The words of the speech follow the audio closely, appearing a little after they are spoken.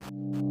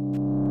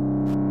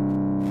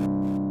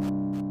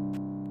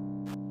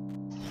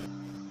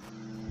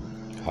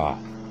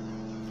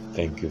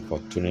Thank you for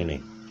tuning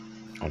in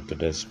on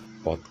today's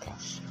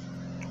podcast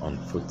on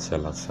food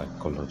seller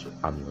psychology.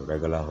 I'm your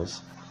regular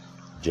host,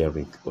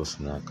 Jerry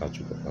Osna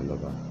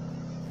Kachukopalova.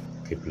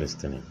 Keep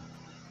listening.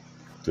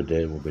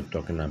 Today we'll be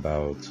talking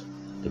about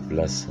the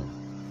blessing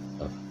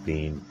of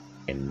being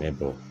a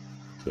neighbor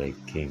to a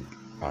king,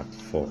 part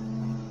 4,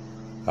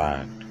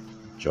 tagged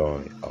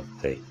Joy of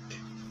Faith.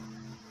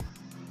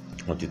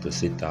 I want you to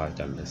sit down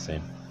and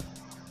listen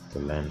to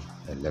learn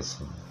a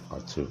lesson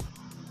or two.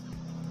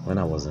 When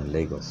I was in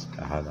Lagos,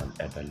 I had an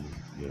elderly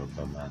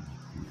Yoruba man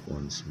who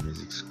owns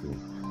music school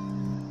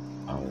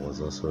and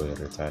was also a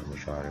retired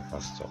missionary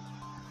pastor.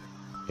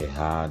 He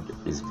had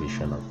this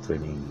vision of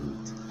training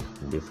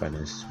youth in different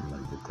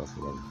instruments because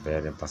he was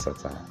very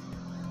versatile,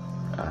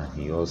 and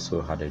he also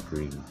had a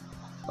dream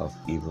of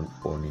even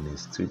owning a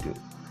studio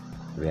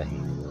where he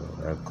will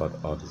record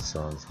all the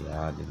songs he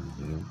had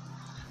in him,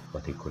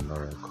 but he could not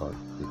record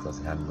because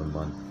he had no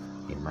money.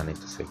 He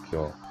managed to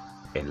secure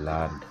a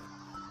land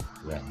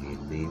where he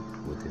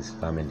lived with his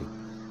family,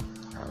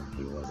 and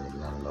he was a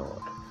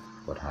landlord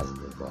but has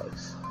no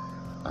voice.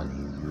 And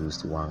he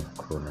used one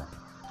corner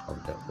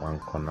of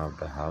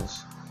the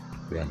house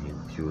where he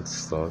built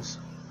stores.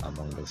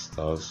 Among the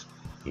stores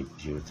he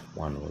built,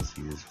 one was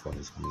used for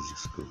his music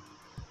school.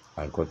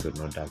 I got to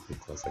know that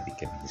because I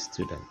became his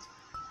student.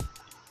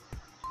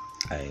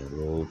 I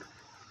enrolled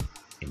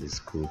in the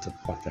school to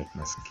perfect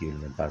my skill in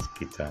the bass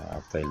guitar.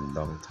 After a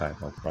long time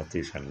of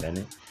practice and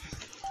learning,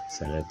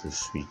 decided to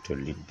switch to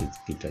lead the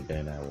guitar.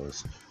 Then I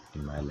was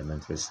in my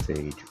elementary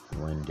stage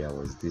when there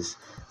was this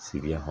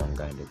severe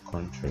hunger in the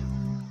country,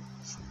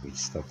 which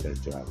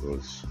started to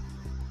arise.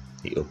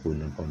 He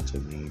opened up unto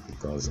me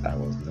because I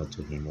was not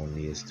to him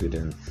only a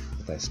student,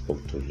 but I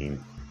spoke to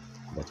him,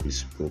 but we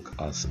spoke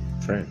as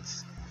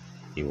friends.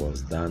 He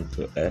was down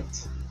to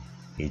earth.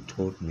 He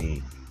told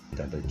me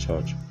that the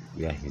church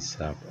where he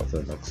served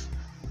Orthodox,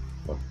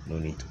 but no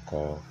need to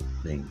call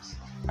names,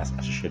 as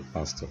associate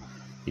pastor,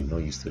 did not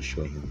used to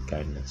show him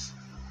kindness,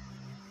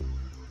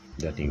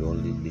 that he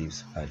only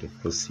lives by the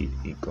proceeds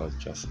he got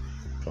just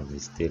from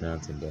his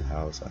tenants in the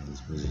house and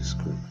his music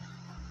school,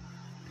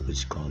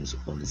 which comes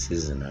only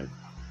seasonal.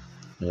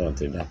 Not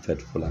until that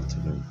fateful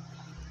afternoon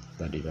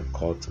that it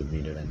occurred to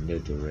me that I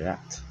needed to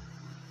react.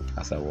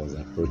 As I was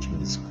approaching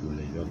the school,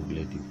 a young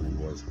lady who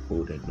was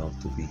old enough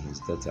to be his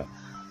daughter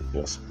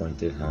was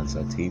pointing hands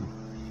at him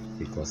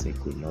because he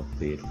could not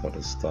pay for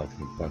the stuff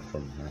he bought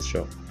from her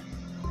shop.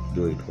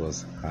 Though it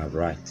was her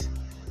right,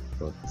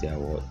 but there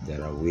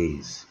are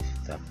ways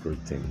to approach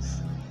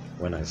things.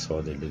 When I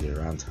saw the lady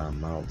round her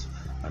mouth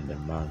and the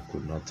man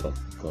could not talk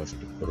because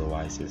the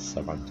borrower is a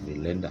servant to the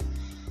lender,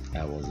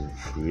 I was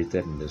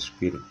infuriated in the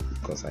spirit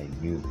because I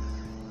knew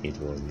it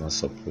was not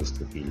supposed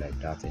to be like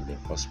that in the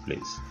first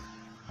place.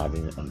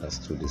 Having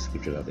understood the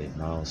scripture that a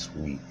man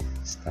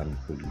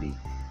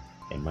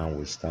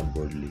will stand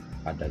boldly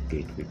at the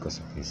gate because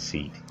of his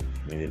seed.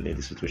 Immediately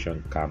the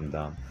situation calmed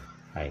down.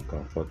 I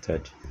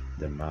comforted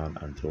the man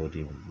and told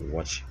him,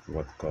 watch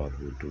what God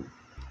will do.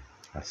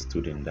 I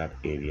stood in that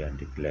area and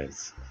declared,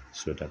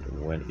 so that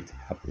when it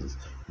happens,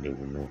 they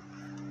will know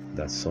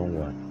that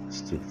someone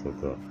stood for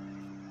God.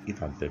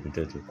 If I'm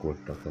permitted to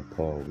quote Dr.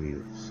 Paul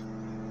Wills,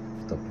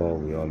 Dr. Paul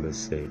will always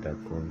say that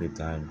only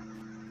time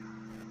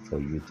for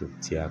you to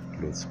tear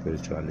clothes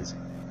spiritually is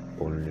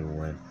only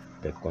when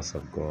the cause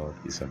of God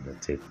is on the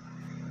table,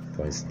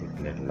 for it's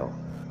declared law.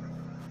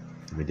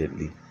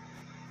 Immediately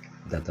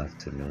that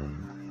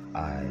afternoon,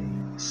 I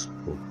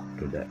spoke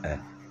to the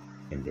earth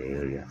in the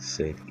area,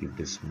 said if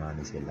this man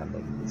is a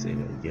landlord in this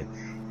area, yet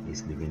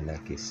he's living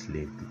like a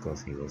slave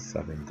because he was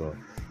serving God,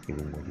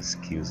 even with the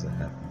skills and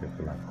helping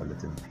people and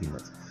collecting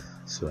peanuts.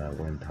 So I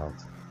went out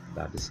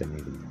that same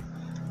evening.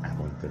 I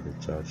went to the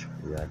church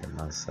where the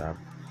man served.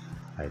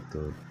 I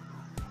told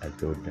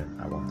them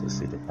I want to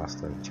see the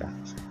pastor in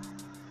charge.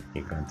 He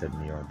granted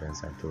me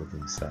audience. I told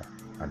him, sir,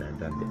 and then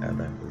the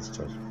elder in this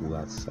church who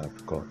had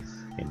served God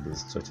in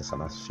this church as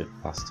an associate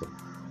pastor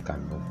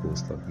cannot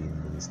boast of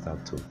being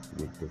ministered to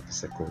with the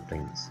physical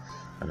things.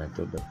 And I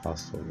told the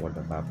pastor what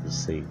the Bible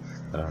says,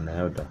 that an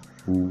elder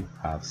who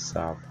have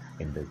served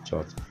in the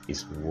church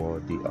is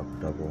worthy of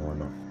double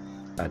honor.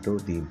 I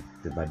told him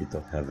the verdict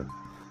of heaven,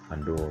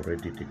 and though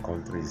already the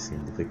country is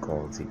in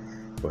difficulty,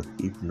 but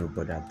if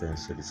nobody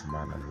attends to this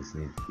man and his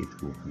need,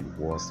 it will be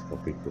worse for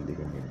people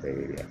living in the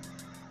area.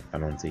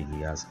 And until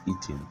he has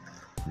eaten,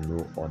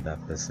 no other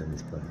person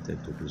is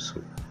permitted to do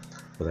so.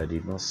 But I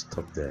did not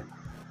stop there,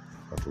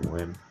 but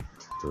went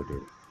to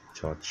the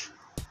church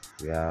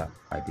where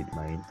I did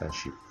my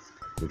internship,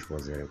 which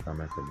was a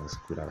requirement for my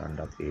school around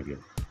that area.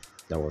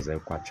 That was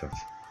Ekwa Church.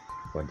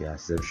 For the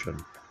exemption,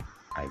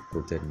 I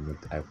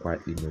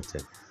quietly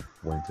noted,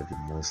 went to the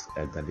most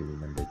elderly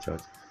woman in the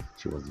church.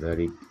 She was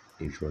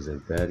a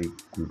very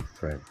good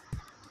friend,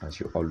 and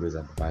she always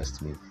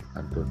advised me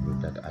and told me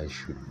that I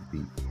should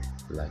be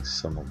like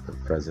some of the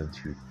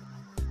present youth.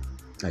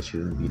 I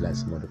shouldn't be like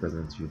some of the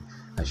present youth.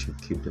 I should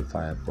keep the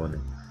fire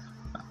burning.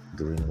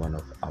 During one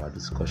of our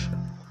discussion,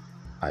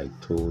 I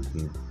told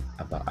her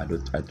about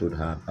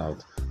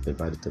the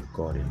verdict of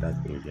God in that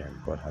area,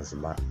 and God has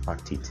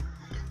marked it,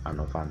 and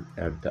of an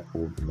elder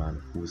old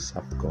man who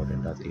served God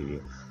in that area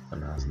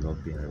and has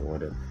not been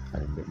rewarded.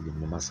 And the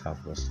mama's heart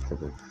was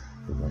troubled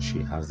because she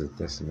has the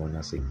testimony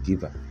as a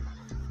giver.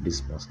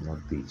 This must not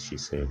be, she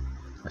said,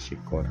 as she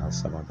called her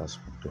servant and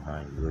spoke to her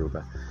in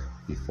Yoruba.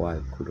 Before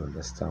I could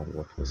understand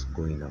what was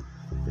going on,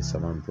 the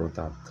servant brought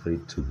out 3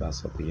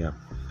 tubers of yam,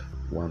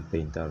 1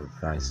 pinta of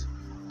rice,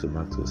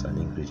 tomatoes, and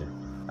ingredients,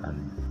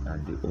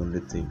 and the only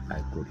thing I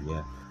could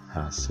hear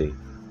her say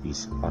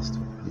is, Pastor,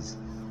 please,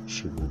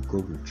 she will go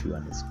with you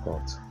and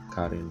escort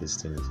carrying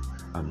these things.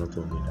 And not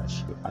only that,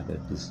 she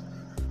added this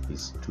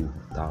is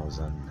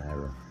 2,000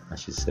 naira, and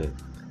she said,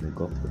 may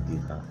God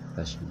forgive her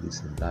that she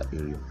lives in that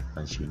area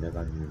and she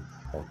never knew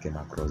or came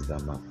across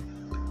that man.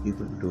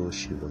 Even though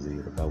she was a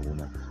Yoruba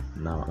woman,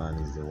 now man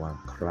is the one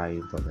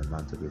crying for the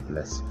man to be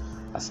blessed.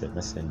 As a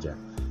messenger,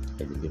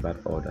 I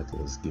delivered all that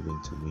was given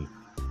to me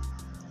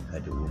by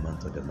the woman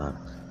to the man.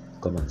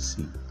 Come and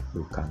see.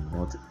 You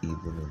cannot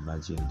even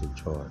imagine the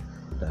joy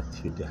that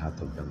filled the heart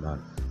of the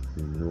man.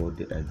 You know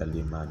the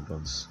elderly man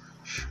don't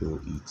show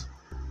it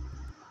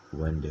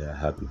when they are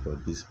happy,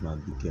 but this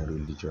man became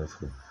really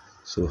joyful.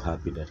 So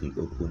happy that he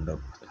opened up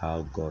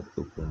how God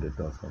opened the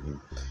door for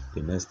him.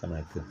 The next time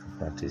I came for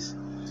practice,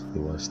 he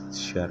was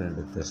sharing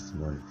the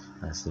testimony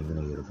and singing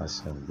a Yoruba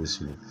song,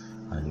 whistling,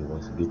 and he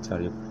was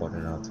literally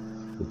pouring out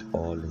with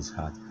all his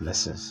heart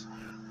blessings,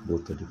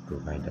 both to the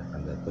provider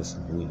and the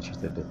person who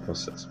initiated the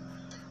process.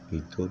 He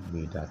told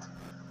me that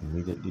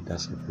immediately that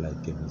supply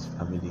came, his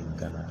family in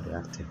Ghana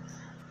reacted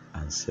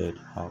and said,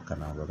 how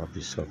can our Baba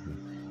be suffering?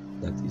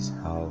 That is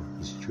how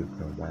his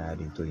children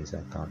wired into his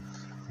account,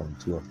 from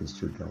 2 of his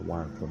children,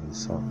 1 from his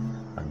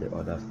son and the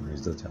other from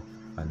his daughter.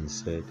 And he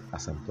said,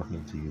 as I'm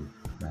talking to you,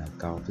 my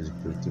account is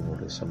breathing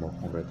with a sum of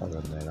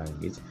 100,000 naira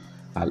in it.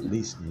 At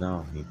least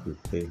now he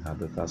could pay her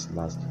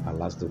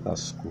last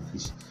daughter's school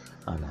fees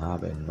and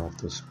have enough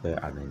to spare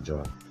and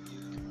enjoy.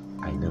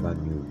 I never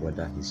knew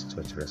whether his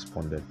church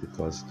responded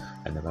because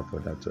I never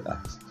bothered to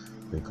ask,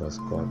 because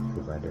God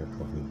provided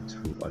for him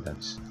through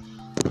others.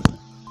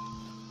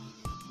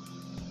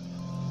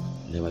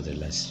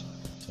 Nevertheless,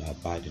 to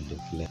abide in the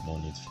flesh more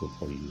needful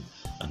for you,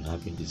 and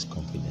having this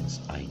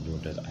confidence, I know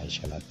that I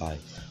shall abide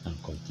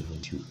and continue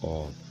to you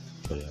all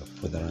for your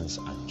furtherance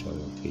and joy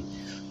of faith.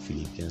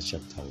 Philippians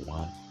chapter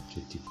 1,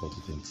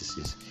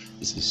 24-26.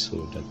 This is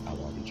so that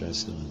our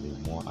rejoicing will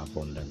be more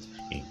abundant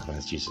in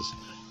Christ Jesus.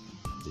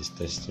 This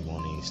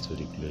testimony is to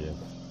the glory of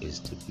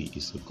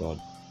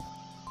God,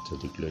 to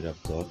the glory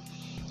of God,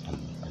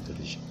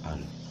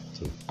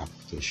 and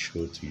to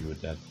show to you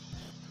that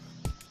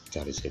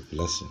there is a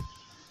blessing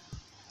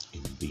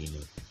in being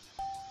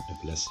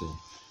a blessing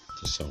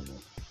to someone.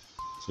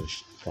 So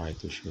try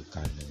to show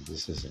kindness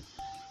this season.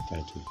 Try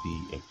to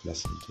be a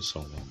blessing to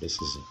someone this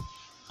season,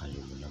 and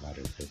you will never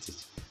regret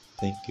it.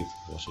 Thank you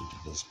for watching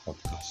today's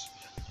podcast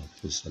on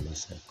Food Seller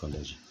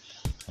Psychology.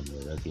 I'm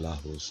your regular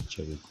host,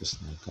 Jerry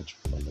Kusnaka.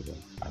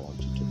 I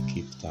want you to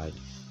keep tight,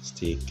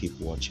 keep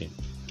watching,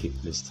 keep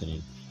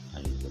listening,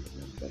 and you will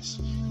be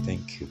blessed.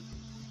 Thank you.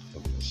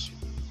 God bless you.